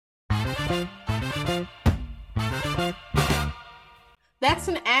That's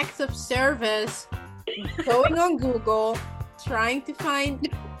an act of service. Going on Google, trying to find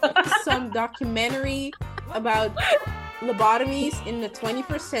some documentary about lobotomies in the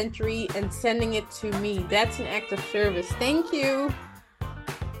 21st century and sending it to me. That's an act of service. Thank you.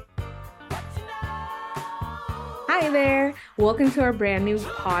 Hi there. Welcome to our brand new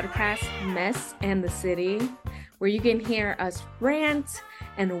podcast, Mess and the City, where you can hear us rant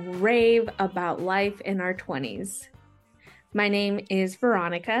and rave about life in our 20s. My name is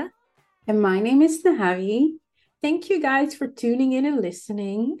Veronica. And my name is Nahavi. Thank you guys for tuning in and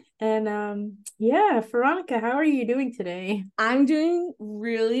listening. And Veronica, how are you doing today? I'm doing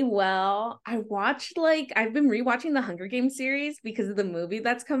really well. I've been rewatching the Hunger Games series because of the movie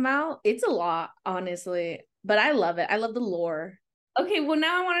that's come out. It's a lot, honestly, but I love it. I love the lore. Okay, well,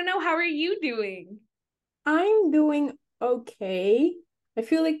 now I want to know, how are you doing? I'm doing okay. I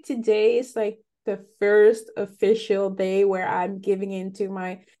feel like today is like the first official day where I'm giving into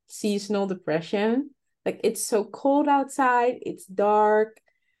my seasonal depression. Like it's so cold outside, it's dark.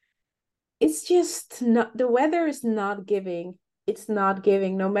 It's just not, the weather is not giving. It's not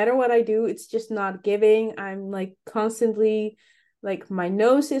giving. No matter what I do, it's just not giving. I'm like constantly like my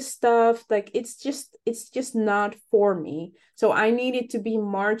nose is stuffed. Like it's just not for me. So I need it to be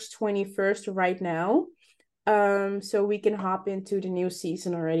March 21st right now. So we can hop into the new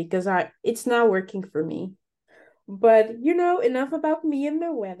season already because I it's not working for me. But enough about me and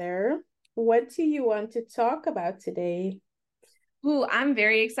the weather. What do you want to talk about today? Ooh, I'm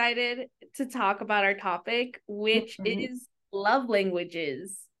very excited to talk about our topic, which Mhm. is love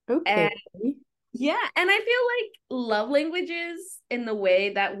languages. Okay. And yeah, and I feel like love languages in the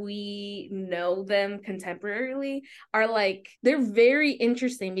way that we know them contemporarily are like, they're very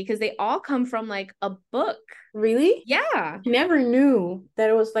interesting because they all come from like a book. Really? Yeah. I never knew that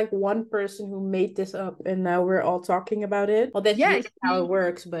it was like one person who made this up and now we're all talking about it. Well, that's Yeah. usually how it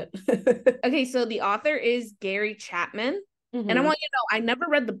works, but Okay, so the author is Gary Chapman. And I Mhm. want you to know, I never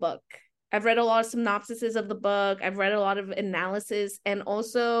read the book. I've read a lot of synopsises of the book. I've read a lot of analysis. And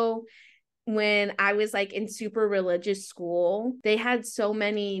also, when I was like in super religious school, they had so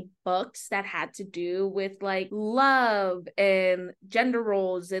many books that had to do with like love and gender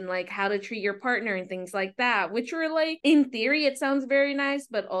roles and like how to treat your partner and things like that, which were like, in theory, it sounds very nice,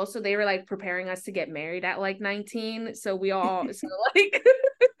 but also they were like preparing us to get married at like 19. So we all, so like,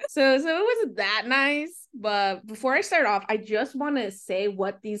 so it wasn't that nice. But before I start off, I just want to say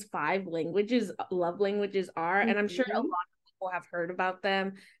what these five languages, love languages are. And I'm sure a lot Mhm. of people have heard about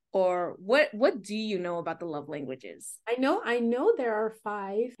them. Or what do you know about the love languages? I know there are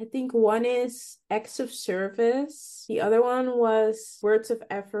five. I think one is acts of service. The other one was words of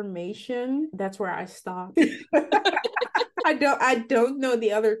affirmation. That's where I stopped. I don't know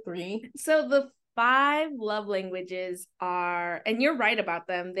the other three. So the five love languages are, and you're right about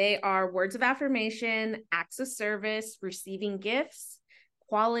them, they are words of affirmation, acts of service, receiving gifts,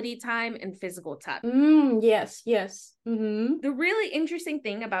 quality time, and physical touch. Yes, yes. Mm-hmm. The really interesting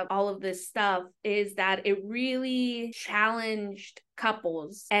thing about all of this stuff is that it really challenged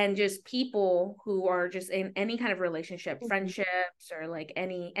couples and just people who are just in any kind of relationship, friendships, or like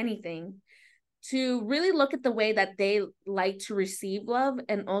anything, to really look at the way that they like to receive love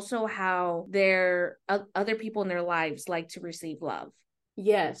and also how their other people in their lives like to receive love.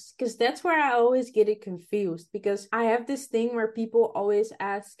 Yes, because that's where I always get it confused because I have this thing where people always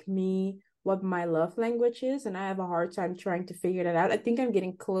ask me what my love language is, and I have a hard time trying to figure that out. I think I'm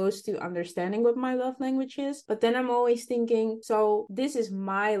getting close to understanding what my love language is, but then I'm always thinking, so this is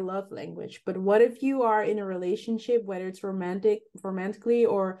my love language, but what if you are in a relationship, whether it's romantically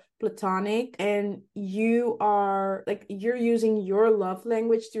or platonic, and you are like you're using your love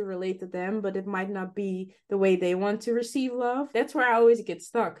language to relate to them, but it might not be the way they want to receive love. That's where I always get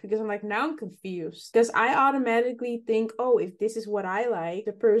stuck because I'm like, now I'm confused because I automatically think, oh, if this is what I like,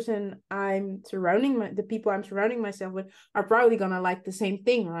 the people I'm surrounding myself with are probably gonna like the same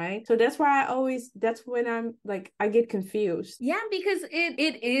thing, right? So that's when I'm like, I get confused. Yeah, because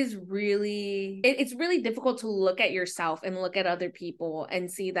it is really it's really difficult to look at yourself and look at other people and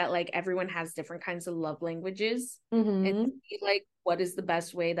see that like everyone has different kinds of love languages and Mm-hmm. see like what is the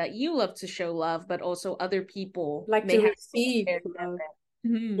best way that you love to show love, but also other people Like may to have receive very love. different.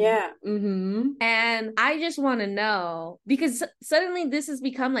 Yeah. Mm-hmm. And I just want to know because suddenly this has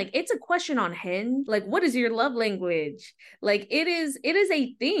become like it's a question on Hinge. Like, what is your love language? Like, it is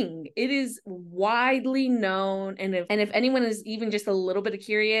a thing. It is widely known. And if anyone is even just a little bit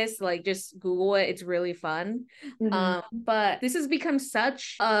curious, like just Google it. It's really fun. Mm-hmm. But this has become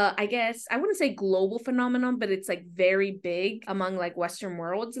such I guess I wouldn't say global phenomenon, but it's like very big among like Western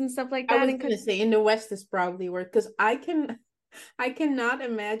worlds and stuff like I that. was And gonna say in the West is probably where because I can I cannot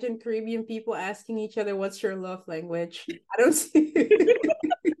imagine Caribbean people asking each other, "What's your love language?" I don't see.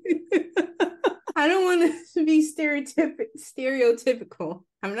 I don't want to be stereotypical.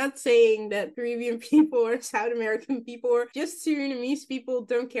 I'm not saying that Caribbean people or South American people or just Surinamese people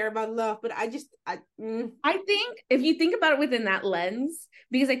don't care about love, but I think if you think about it within that lens,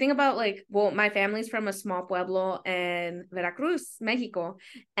 because I think about like, well, my family's from a small pueblo in Veracruz, Mexico.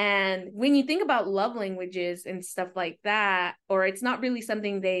 And when you think about love languages and stuff like that, or it's not really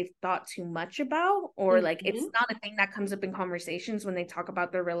something they've thought too much about, or like it's Mhm, not a thing that comes up in conversations when they talk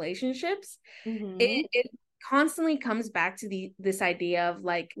about their relationships, mhm, it constantly comes back to this idea of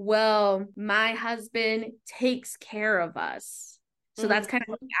like, well, my husband takes care of us. So that's kind of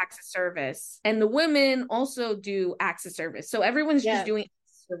like mhm. acts of service. And the women also do acts of service. So everyone's just Yes. doing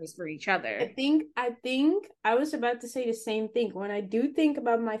service for each other. I think I was about to say the same thing. When I do think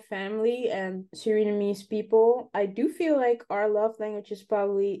about my family and Surinamese people, I do feel like our love language is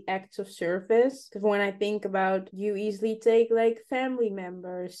probably acts of service. Because when I think about you easily take like family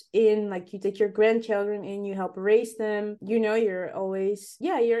members in, like you take your grandchildren in, you help raise them. You're always,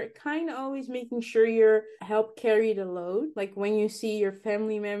 yeah, you're kind of always making sure you're help carry the load. Like when you see your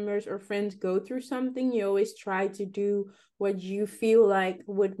family members or friends go through something, you always try to do what you feel like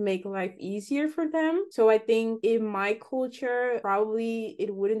would make life easier for them. So I think in my culture, probably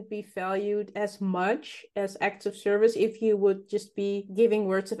it wouldn't be valued as much as acts of service if you would just be giving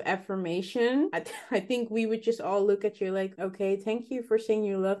words of affirmation. I think we would just all look at you like, okay, thank you for saying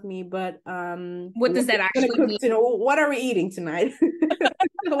you love me, but What what does are that we gonna actually cook mean? tonight? What are we eating tonight?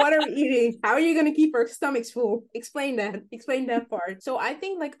 What are we eating? How are you gonna keep our stomachs full? Explain that. Explain that part. So I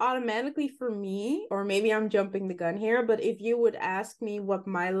think like automatically for me, or maybe I'm jumping the gun here, but if you would ask me what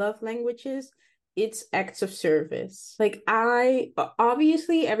my love language is, it's acts of service. Like I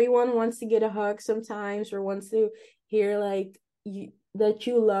obviously everyone wants to get a hug sometimes or wants to hear like you that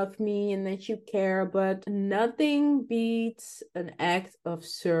you love me and that you care, but nothing beats an act of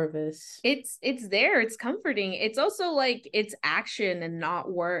service. It's there, it's comforting. It's also like it's action and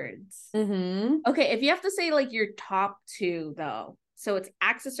not words. Mm-hmm. Okay, if you have to say like your top two though. So it's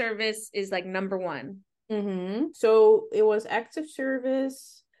acts of service is like number one. Mm-hmm. So it was acts of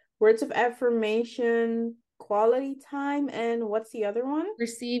service, words of affirmation, quality time, and what's the other one?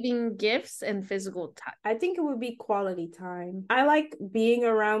 Receiving gifts and physical touch. I think it would be quality time. I like being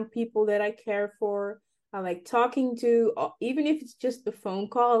around people that I care for. I like talking to, even if it's just a phone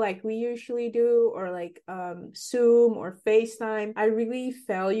call like we usually do, or like Zoom or FaceTime. I really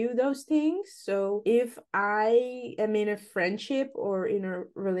value those things. So if I am in a friendship or in a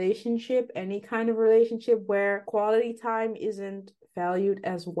relationship, any kind of relationship where quality time isn't valued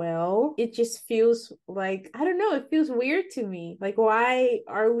as well, it just feels like, I don't know, it feels weird to me. Like, why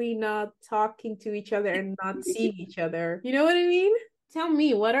are we not talking to each other and not seeing each other? You know what I mean? Tell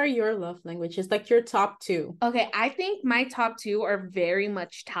me, what are your love languages? Like your top two? Okay, I think my top two are very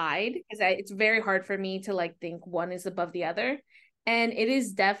much tied because it's very hard for me to like think one is above the other. And it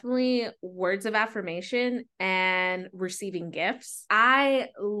is definitely words of affirmation and receiving gifts. I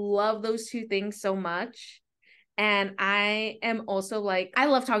love those two things so much. And I am also like, I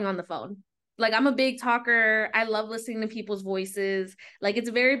love talking on the phone. Like, I'm a big talker. I love listening to people's voices. Like, it's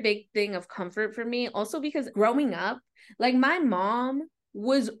a very big thing of comfort for me. Also, because growing up, like, my mom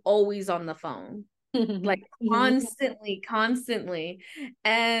was always on the phone, like, Mhm. constantly, constantly.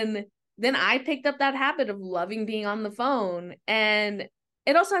 And then I picked up that habit of loving being on the phone. And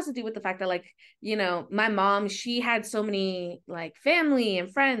it also has to do with the fact that, like, my mom, she had so many like family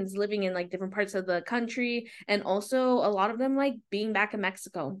and friends living in like different parts of the country. And also a lot of them like being back in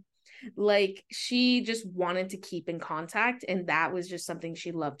Mexico. Like she just wanted to keep in contact. And that was just something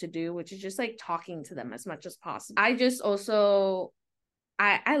she loved to do, which is just like talking to them as much as possible. I just also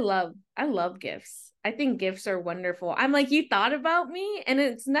I love gifts. I think gifts are wonderful. I'm like, you thought about me, and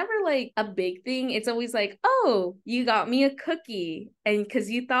it's never like a big thing. It's always like, oh, you got me a cookie, and because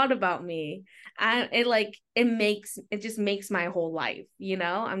you thought about me, and it just makes my whole life.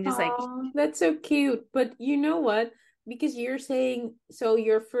 I'm just like, Aw, that's so cute. But you know what? Because you're saying, so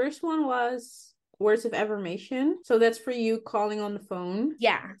your first one was words of affirmation. So that's for you calling on the phone.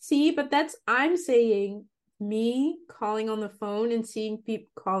 yeah, See, but I'm saying me calling on the phone and seeing people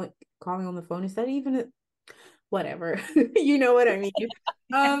calling on the phone. Is that even a whatever? You know what I mean?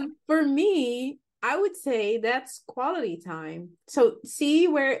 For me, I would say that's quality time. So see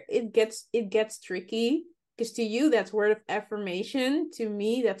where it gets tricky Because to you, that's word of affirmation. To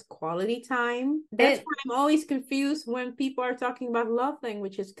me, that's quality time. That's And why I'm always confused when people are talking about love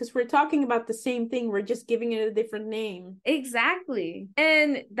languages, because we're talking about the same thing. We're just giving it a different name. exactly.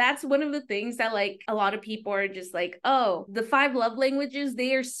 And that's one of the things that like a lot of people are just like, oh, the five love languages,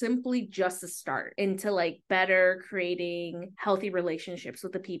 they are simply just a start into like better creating healthy relationships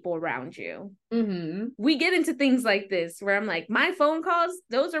with the people around you. Mm-hmm. We get into things like this where I'm like, my phone calls,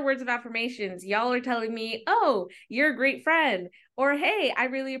 those are words of affirmations. Y'all are telling me, oh, you're a great friend, or hey, I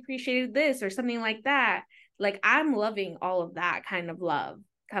really appreciated this, or something like that. Like, I'm loving all of that kind of love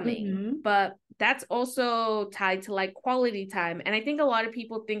coming. Mm-hmm. But that's also tied to like quality time. And I think a lot of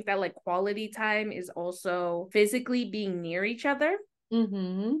people think that like quality time is also physically being near each other.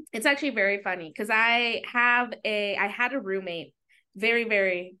 Mm-hmm. It's actually very funny because I had a roommate, very,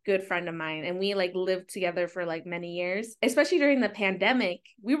 very good friend of mine, and we like lived together for like many years, especially during the pandemic.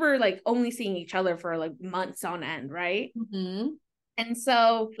 We were like only seeing each other for like months on end, right? Mm-hmm. And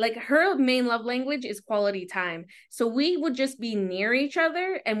so, like, her main love language is quality time. So we would just be near each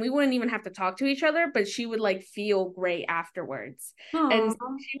other and we wouldn't even have to talk to each other, but she would like feel great afterwards. And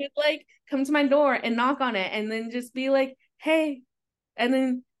Aww. she would like come to my door and knock on it and then just be like, hey, and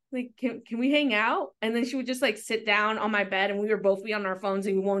then like, can we hang out? And then she would just like sit down on my bed and we would both be on our phones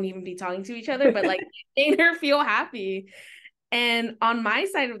and we won't even be talking to each other, but like made her feel happy. And on my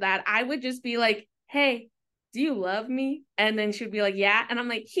side of that, I would just be like, hey, do you love me? And then she'd be like, yeah. And I'm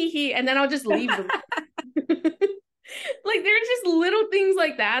like, hee hee. And then I'll just leave the room. Like, there's just little things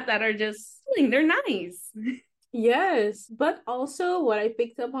like that that are just, they're nice. Yes, but also what I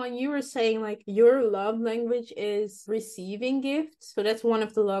picked up on, you were saying like your love language is receiving gifts. So that's one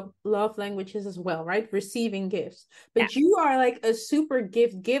of the love languages as well, right? Receiving gifts. Yeah. But you are like a super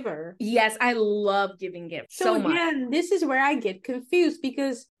gift giver. Yes, I love giving gifts So so much. again, this is where I get confused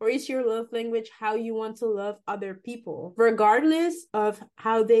because, or is your love language how you want to love other people, regardless of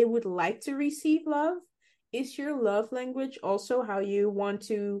how they would like to receive love? Is your love language also how you want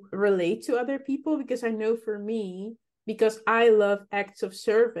to relate to other people? Because I know for me, because I love acts of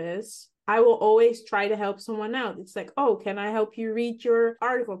service, I will always try to help someone out. It's like, oh, can I help you read your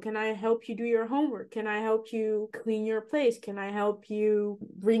article? Can I help you do your homework? Can I help you clean your place? Can I help you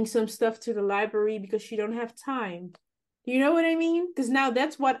bring some stuff to the library because you don't have time? You know what I mean? Because now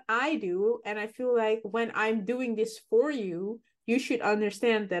that's what I do. And I feel like when I'm doing this for you, you should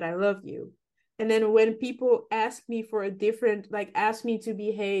understand that I love you. And then when people ask me for a different, like ask me to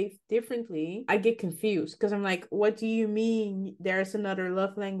behave differently, I get confused because I'm like, what do you mean there's another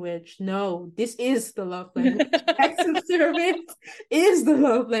love language? No, this is the love language. Acts of service is the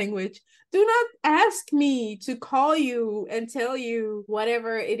love language. Do not ask me to call you and tell you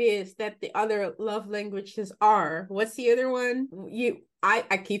whatever it is that the other love languages are. What's the other one?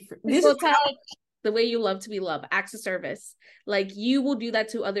 I keep this is Touch, the way you love to be loved, acts of service. Like, you will do that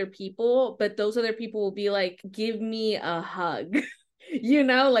to other people, but those other people will be like, give me a hug.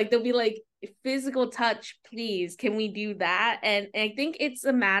 Like they'll be like, physical touch, please, can we do that? And I think it's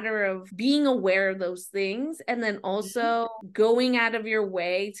a matter of being aware of those things and then also going out of your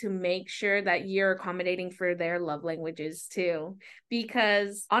way to make sure that you're accommodating for their love languages too,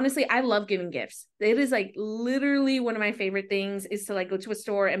 because honestly, I love giving gifts. It is like literally one of my favorite things is to like go to a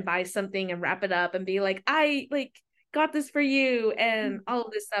store and buy something and wrap it up and be like, I like got this for you and all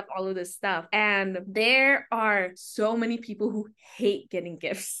of this stuff. And there are so many people who hate getting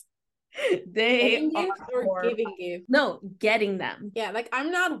gifts. They getting are gifts or giving gifts. no, getting them. Yeah, like I'm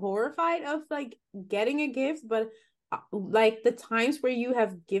not horrified of like getting a gift, but like the times where you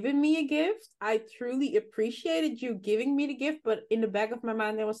have given me a gift, I truly appreciated you giving me the gift. But in the back of my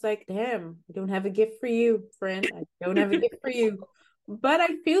mind, I was like, damn, I don't have a gift for you, friend. I don't have a gift for you. But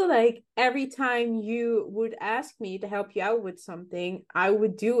I feel like every time you would ask me to help you out with something, I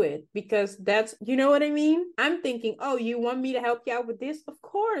would do it because that's, you know what I mean? I'm thinking, oh, you want me to help you out with this? Of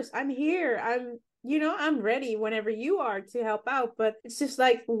course, I'm here. I'm ready whenever you are to help out. But it's just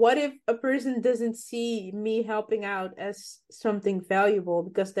like, what if a person doesn't see me helping out as something valuable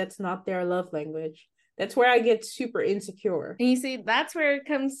because that's not their love language? That's where I get super insecure. And you see, that's where it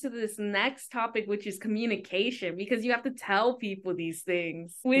comes to this next topic, which is communication, because you have to tell people these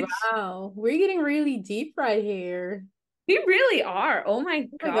things, which Wow, we're getting really deep right here. we really are. Oh my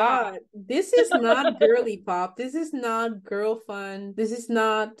Oh my God. God, this is not girly pop. This is not girl fun. This is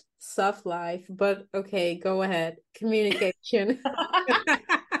not soft life. But okay, go ahead. Communication.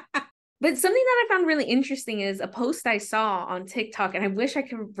 But something that I found really interesting is a post I saw on TikTok, and I wish I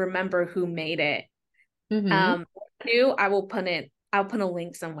could remember who made it. Mm-hmm. I'll put a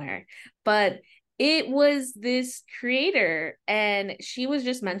link somewhere. But it was this creator, and she was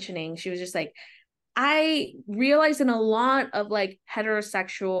just like, I realized in a lot of like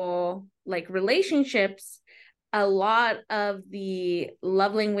heterosexual like relationships, a lot of the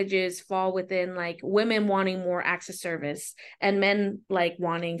love languages fall within like women wanting more acts of service and men like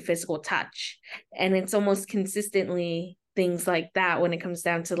wanting physical touch. And it's almost consistently things like that when it comes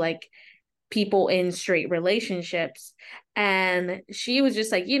down to like people in straight relationships. And she was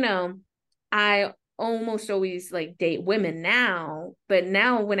just like, I almost always like date women now, but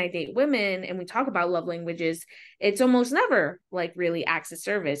now when I date women and we talk about love languages, it's almost never like really acts of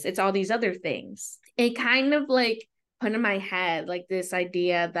service. It's all these other things. It kind of like put in my head like this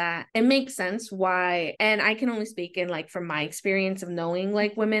idea that it makes sense why, and I can only speak in like from my experience of knowing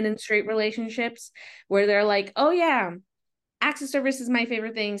like women in straight relationships where they're like, oh yeah, acts of service is my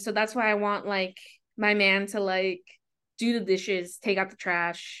favorite thing. So that's why I want like my man to like do the dishes, take out the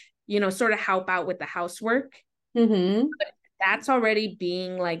trash, sort of help out with the housework. Mm-hmm. That's already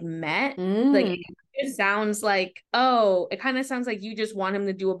being like met. Like Mm. it sounds like, oh, it kind of sounds like you just want him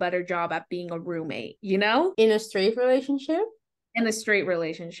to do a better job at being a roommate, In a straight relationship? in a straight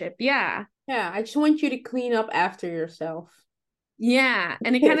relationship. Yeah. Yeah, I just want you to clean up after yourself. Yeah.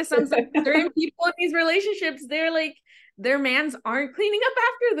 And it kind of sounds like certain people in these relationships, they're like, their mans aren't cleaning up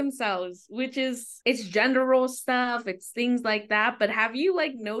after themselves, which is, it's gender role stuff, it's things like that. But have you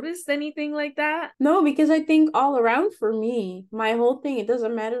like noticed anything like that? No, because I think all around for me, my whole thing, it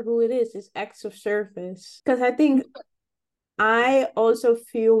doesn't matter who it is acts of service. Because I think I also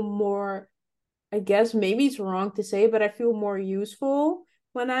feel more, I guess maybe it's wrong to say, but I feel more useful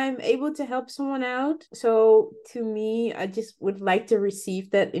when I'm able to help someone out. So to me, I just would like to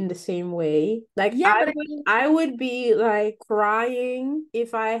receive that in the same way. Like Yeah, I but I would mean, I would be like crying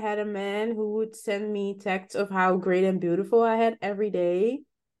if I had a man who would send me texts of how great and beautiful I had every day,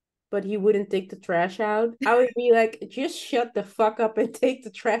 but he wouldn't take the trash out. I would be like, just shut the fuck up and take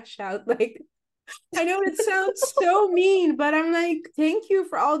the trash out. Like I know it sounds so mean, but I'm like, thank you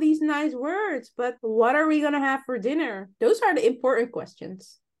for all these nice words, but what are we gonna have for dinner? Those are the important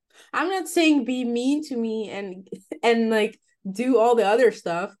questions. I'm not saying be mean to me and like do all the other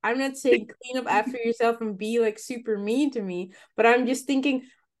stuff. I'm not saying clean up after yourself and be like super mean to me, but I'm just thinking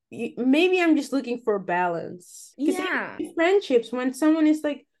maybe I'm just looking for balance. Because yeah. in friendships, when someone is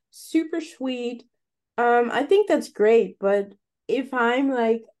like super sweet, I think that's great, but if I'm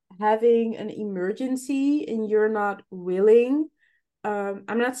like having an emergency and you're not willing, I'm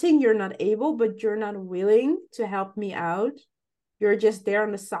not saying you're not able, but you're not willing to help me out. You're just there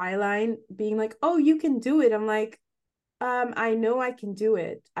on the sideline being like, oh, you can do it. I'm like, I know I can do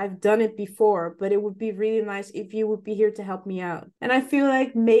it. I've done it before, but it would be really nice if you would be here to help me out. And I feel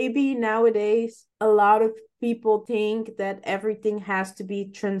like maybe nowadays a lot of people think that everything has to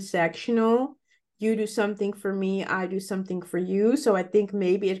be transactional. You do something for me, I do something for you. So I think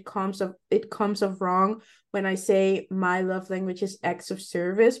maybe it comes off wrong when I say my love language is acts of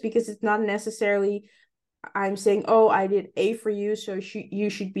service, because it's not necessarily I'm saying, oh, I did A for you, so you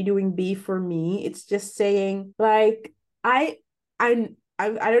should be doing B for me. It's just saying, like, I, I,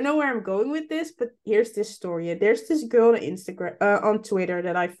 I don't know where I'm going with this, but here's this story. There's this girl on Instagram, on Twitter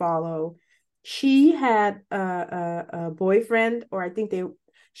that I follow. She had a boyfriend, or I think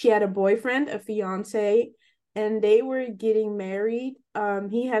she had a boyfriend, a fiance, and they were getting married.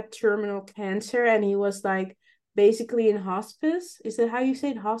 He had terminal cancer, and he was like basically in hospice. Is that how you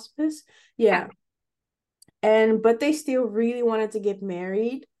say it, hospice? Yeah. Yeah, and but they still really wanted to get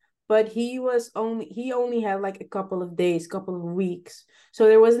married, but he only had like a couple of days, couple of weeks, so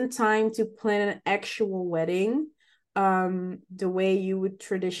there wasn't time to plan an actual wedding, the way you would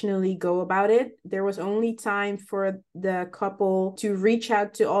traditionally go about it. There was only time for the couple to reach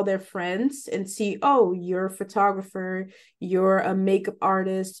out to all their friends and see, oh, you're a photographer, you're a makeup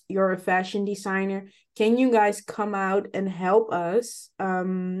artist, you're a fashion designer, can you guys come out and help us,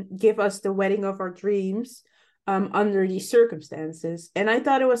 give us the wedding of our dreams, under these circumstances. And I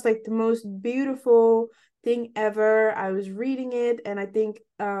thought it was like the most beautiful thing ever. I was reading it, and I think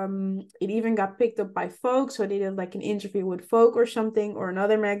it even got picked up by Vogue. So they did like an interview with Vogue or something, or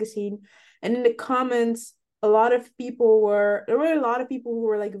another magazine. And in the comments, there were a lot of people who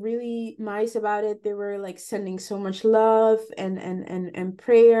were like really nice about it. They were like sending so much love and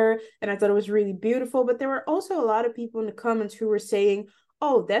prayer. And I thought it was really beautiful. But there were also a lot of people in the comments who were saying,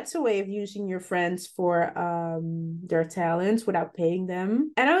 oh, that's a way of using your friends for their talents without paying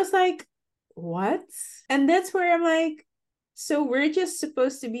them. And I was like, what? And that's where I'm like, so we're just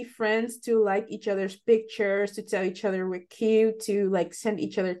supposed to be friends to like each other's pictures, to tell each other we're cute, to like send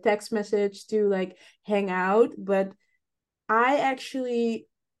each other text message, to like hang out. But I actually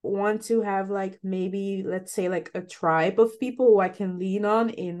want to have like maybe let's say like a tribe of people who I can lean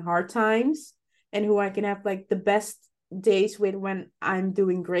on in hard times. and who I can have like the best days with when I'm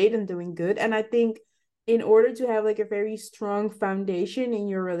doing great and doing good. And I think in order to have like a very strong foundation in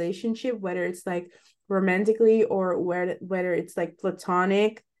your relationship, whether it's like romantically or whether it's like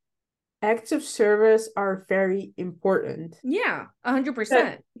platonic, acts of service are very important. Yeah,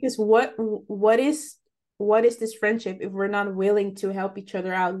 100%. Because what is this friendship if we're not willing to help each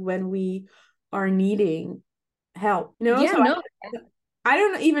other out when we are needing help? Yeah, So no. I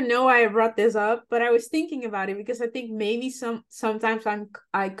don't even know why I brought this up, but I was thinking about it because I think maybe sometimes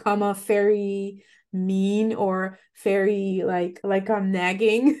I come off very mean or very like I'm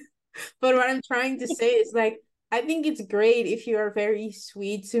nagging. But what I'm trying to say is like I think it's great if you are very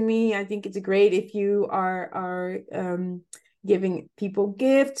sweet to me. I think it's great if you are giving people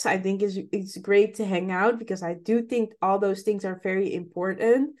gifts. I think it's great to hang out because I do think all those things are very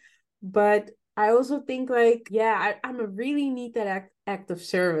important. But I also think like, yeah, I'm a really need that act of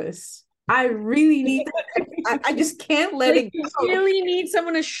service. I really need I just can't let Like it you go. really need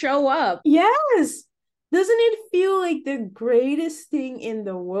someone to show up. Yes. Doesn't it feel like the greatest thing in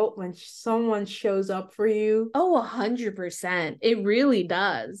the world when someone shows up for you? Oh, 100%. It really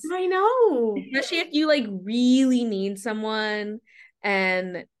does. I know. Especially if you like really need someone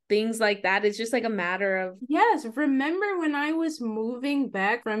and things like that. It's just like a matter of, Yes, remember when I was moving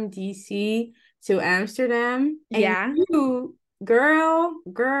back from DC to Amsterdam and yeah. you, girl,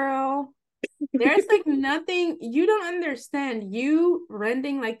 there's like nothing you don't understand. You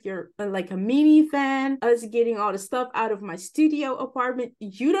renting like your like a minivan, us getting all the stuff out of my studio apartment.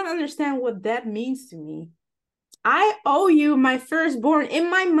 You don't understand what that means to me. I owe you my firstborn.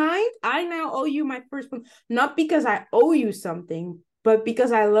 In my mind, I now owe you my firstborn. Not because I owe you something, but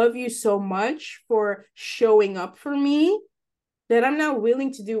because I love you so much for showing up for me that I'm now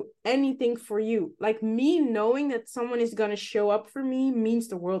willing to do anything for you. Like me knowing that someone is going to show up for me means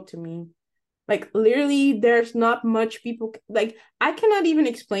the world to me. Like literally there's not much people like I cannot even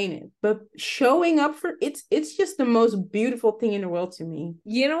explain it, but showing up for it's just the most beautiful thing in the world to me.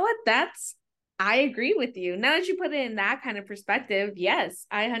 You know what? I agree with you. Now that you put it in that kind of perspective, yes,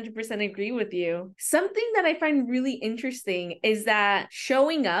 I 100% agree with you. Something that I find really interesting is that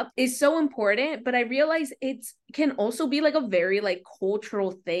showing up is so important, but I realize it can also be like a very like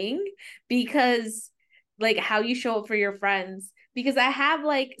cultural thing because like how you show up for your friends. Because I have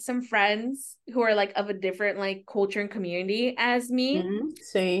like some friends who are like of a different like culture and community as me.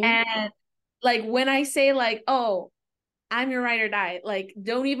 Same. And like when I say like, oh, I'm your ride or die. Like,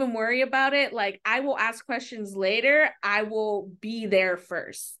 don't even worry about it. Like, I will ask questions later. I will be there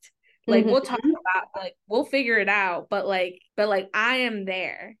first. Like, we'll talk Mm-hmm. about like we'll figure it out. But like I am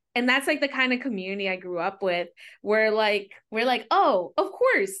there. And that's like the kind of community I grew up with, where like we're like, oh, of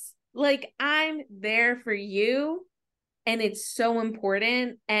course. Like I'm there for you and it's so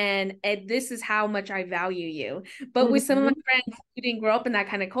important and this is how much I value you. But with some of my Mm-hmm. friends who didn't grow up in that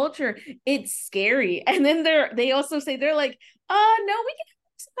kind of culture, it's scary. And then they also say they're like, no, we can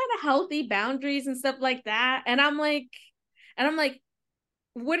have some kind of healthy boundaries and stuff like that. And I'm like,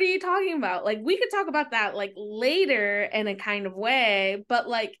 what are you talking about? Like we could talk about that like later in a kind of way, but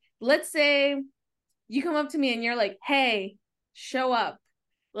like let's say you come up to me and you're like, hey, show up.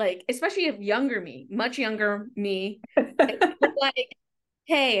 Like, especially if younger me, much younger me, like,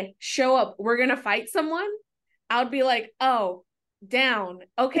 hey, show up. We're gonna fight someone. I would be like, oh, down.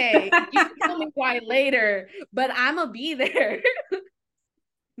 Okay, you can tell me why later, but I'm gonna be there.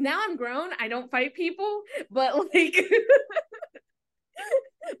 Now I'm grown. I don't fight people, but like,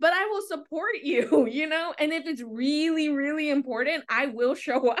 but I will support you, you know? And if it's really, really important, I will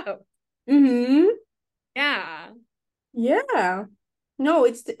show up. Mm-hmm. Yeah. Yeah. No,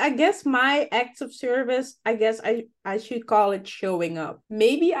 I guess my acts of service, I guess I should call it showing up.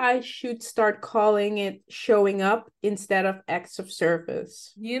 Maybe I should start calling it showing up instead of acts of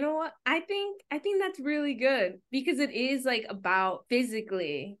service. You know what? I think that's really good because it is like about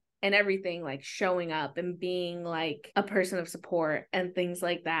physically and everything like showing up and being like a person of support and things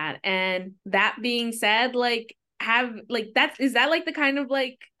like that. And that being said, like have like that is that like the kind of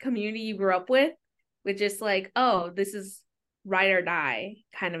like community you grew up with just like, oh, this is ride or die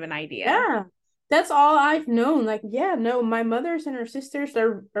kind of an idea. Yeah. That's all I've known. Like, yeah, no, my mothers and her sisters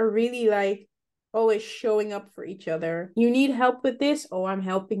are really like always showing up for each other. You need help with this? Oh, I'm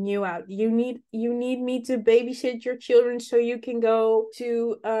helping you out. You need me to babysit your children so you can go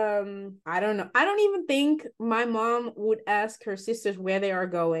to I don't know. I don't even think my mom would ask her sisters where they are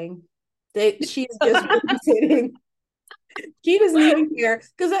going. She's just babysitting. She doesn't even care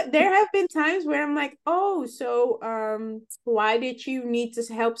because there have been times where I'm like, oh, so why did you need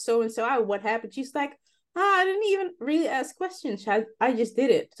to help so and so out? What happened? She's like, I didn't even really ask questions. I just did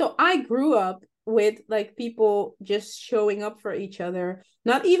it. So I grew up with like people just showing up for each other,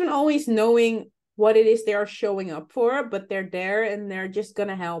 not even always knowing what it is they are showing up for, but they're there and they're just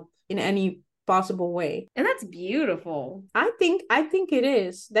gonna help in any possible way. And that's beautiful. I think it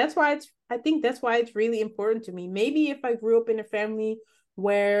is. I think that's why it's really important to me. Maybe if I grew up in a family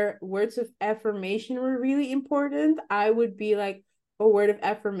where words of affirmation were really important, I would be like a word of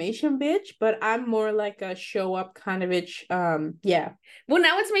affirmation bitch, but I'm more like a show up kind of bitch. Yeah. Well,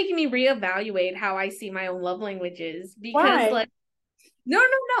 now it's making me reevaluate how I see my own love languages because, Why? like, no.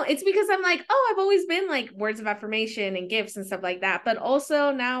 It's because I'm like, oh, I've always been like words of affirmation and gifts and stuff like that. But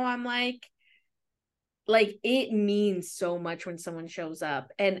also now I'm like it means so much when someone shows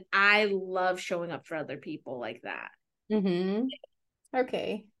up. And I love showing up for other people like that. Mm-hmm.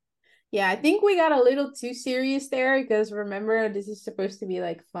 Okay. Yeah, I think we got a little too serious there because remember this is supposed to be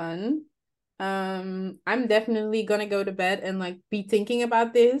like fun. I'm definitely gonna go to bed and like be thinking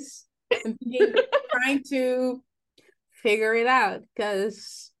about this and trying to figure it out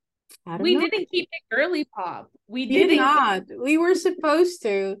because I don't We know. didn't keep it girly pop. We We did didn't. not. We were supposed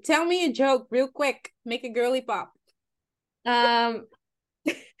to. Tell me a joke real quick. Make a girly pop. Um,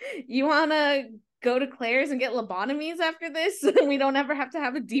 you wanna go to Claire's and get lobotomies after this? We don't ever have to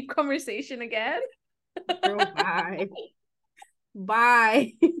have a deep conversation again. Girl, bye.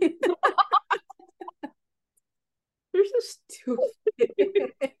 Bye. You're so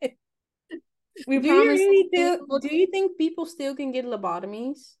stupid. We Do you promise. really do you think people still can get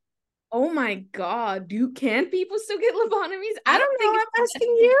lobotomies? Oh my god, can people still get lobotomies? I I don't don't think know. it's I'm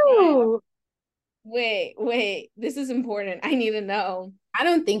asking necessary. you. Wait. This is important. I need to know. I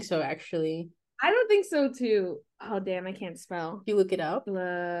don't think so, actually. I don't think so too. Oh damn, I can't spell. You look it up.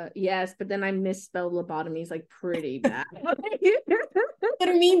 Yes, but then I misspelled lobotomies like pretty bad. But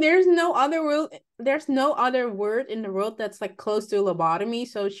I mean, there's no other word. There's no other word in the world that's like close to lobotomy.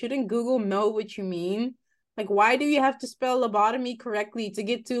 So shouldn't Google know what you mean? Like, why do you have to spell lobotomy correctly to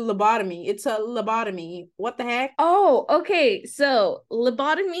get to lobotomy? It's a lobotomy. What the heck? Oh, okay. So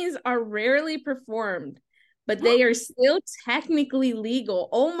lobotomies are rarely performed, but they are still technically legal.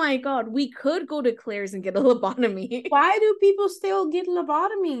 Oh my God, we could go to Claire's and get a lobotomy. Why do people still get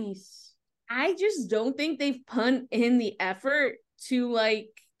lobotomies? I just don't think they've put in the effort to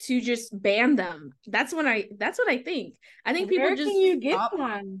just ban them. That's what I think. I think people Where can just you get stop.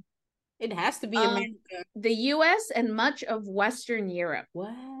 one? It has to be Um America. the US and much of Western Europe. What?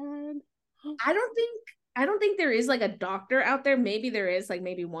 I don't think I don't think there is like a doctor out there. Maybe there is, like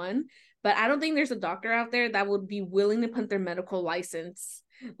maybe one, but I don't think there's a doctor out there that would be willing to put their medical license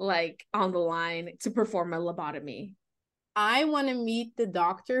like on the line to perform a lobotomy. I want to meet the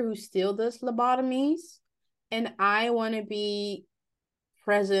doctor who still does lobotomies, and I want to be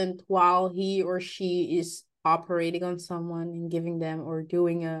present while he or she is operating on someone and giving them or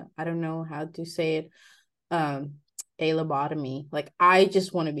doing a, I don't know how to say it, um a lobotomy. Like I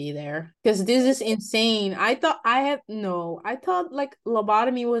just want to be there because this is insane. I thought like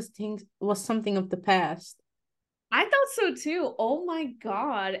lobotomy was something of the past. I thought so too. Oh my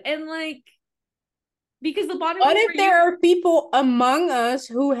God. And like because What lobotomies if were there are people among us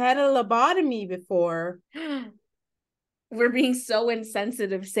who had a lobotomy before? we're being so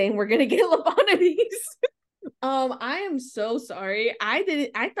insensitive saying we're gonna get lobotomies. I am so sorry.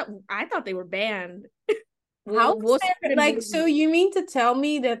 I thought they were banned. How is We'll there start a like so movement. you mean to tell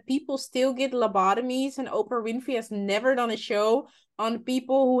me that people still get lobotomies and Oprah Winfrey has never done a show on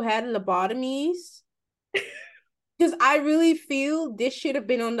people who had lobotomies? Because I really feel this should have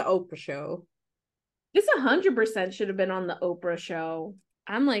been on the Oprah show. This 100% should have been on the Oprah show.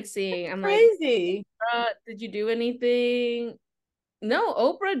 I'm like, Crazy. did you do anything? No,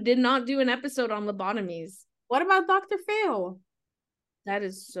 Oprah did not do an episode on lobotomies. What about Dr. Phil? That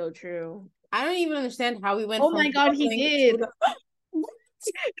is so true. I don't even understand how we went Oh from my God, he waffling to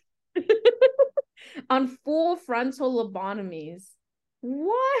did. the On full frontal lobotomies.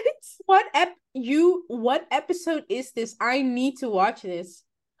 What? what episode is this? I need to watch this.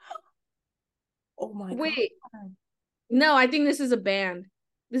 Oh my god. Wait, no, I think this is a band.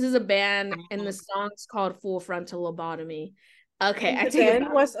 This is a band, and the song's called Full Frontal Lobotomy. Okay, And I the take it band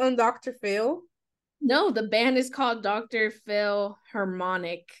back. was on Dr. Phil. No, the band is called Dr. Phil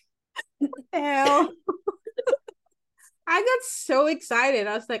Harmonic. Hell. I got so excited.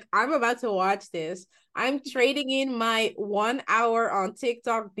 I was like, I'm about to watch this. I'm trading in my 1 hour on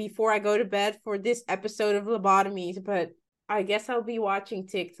TikTok before I go to bed for this episode of lobotomies, but I guess I'll be watching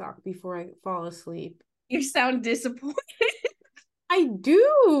TikTok before I fall asleep. You sound disappointed. I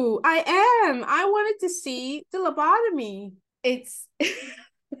do. I am. I wanted to see the lobotomy. It's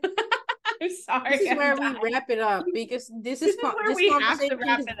I'm sorry. This is where we wrap it up because this where we have to conversation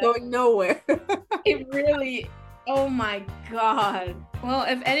wrap is it up. going nowhere. It really, oh my God. Well,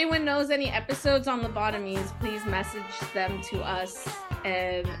 if anyone knows any episodes on lobotomies, please message them to us,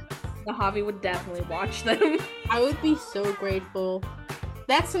 and the Javi would definitely watch them. I would be so grateful.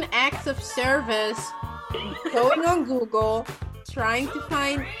 That's an act of service. Going on Google, trying to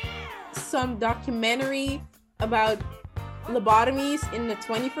find some documentary about lobotomies in the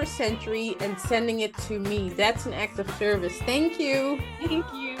 21st century and sending it to me. That's an act of service. Thank you. Thank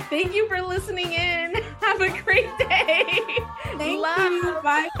you. Thank you for listening in. Have a great day. Thank you.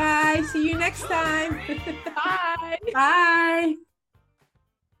 Bye bye. See you next time. Bye. Bye.